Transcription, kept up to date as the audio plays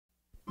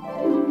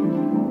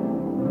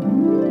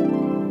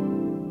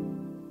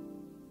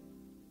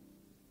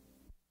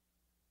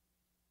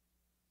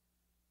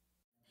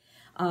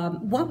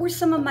What were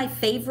some of my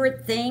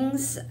favorite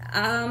things?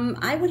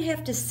 I would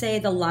have to say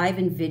the live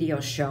and video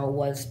show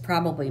was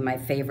probably my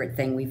favorite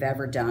thing we've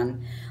ever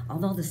done,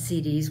 although the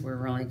CDs were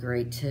really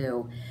great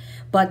too.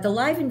 But the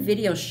live and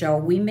video show,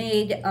 we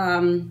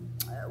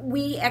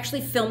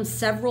actually filmed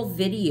several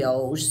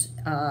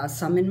videos,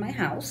 some in my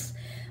house,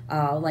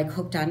 like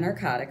Hooked on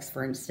Narcotics,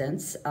 for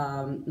instance.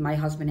 My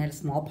husband had a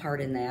small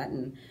part in that,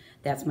 and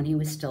that's when he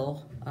was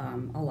still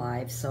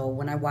alive. So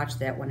when I watch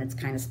that one, it's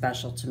kind of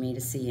special to me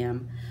to see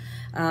him.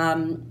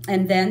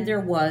 And then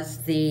there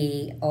was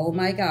the, oh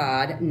my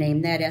God,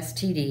 Name That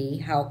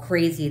STD, how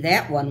crazy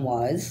that one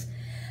was.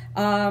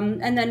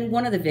 And then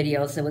one of the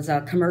videos, it was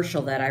a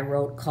commercial that I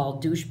wrote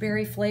called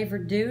Doucheberry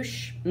Flavored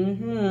Douche.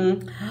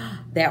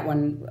 That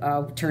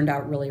one turned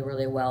out really,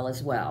 really well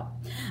as well.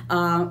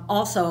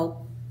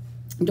 Also,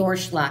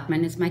 Doris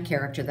Schlockman is my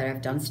character that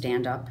I've done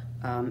stand-up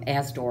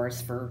as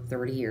Doris for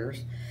 30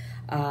 years.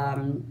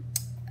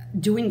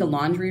 Doing the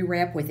laundry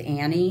wrap with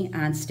Annie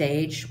on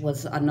stage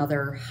was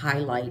another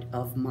highlight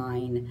of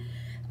mine.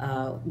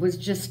 Was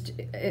just,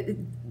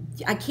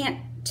 I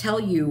can't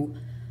tell you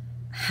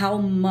how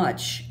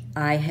much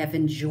I have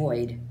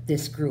enjoyed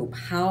this group,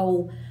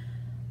 how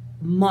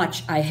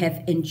much I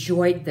have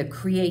enjoyed the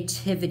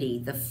creativity,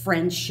 the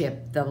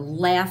friendship, the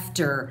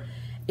laughter.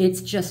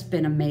 It's just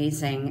been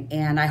amazing,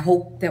 and I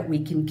hope that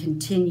we can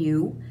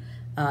continue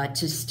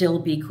to still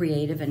be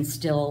creative and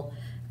still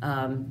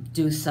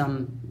do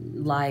some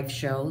live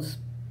shows,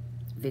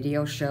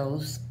 video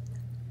shows,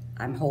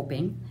 I'm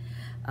hoping.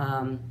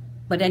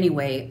 But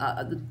anyway,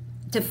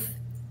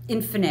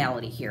 in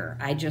finality here,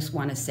 I just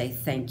want to say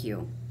thank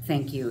you.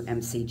 Thank you,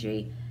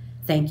 MCG.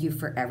 Thank you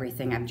for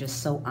everything. I'm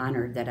just so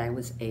honored that I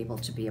was able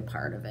to be a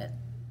part of it.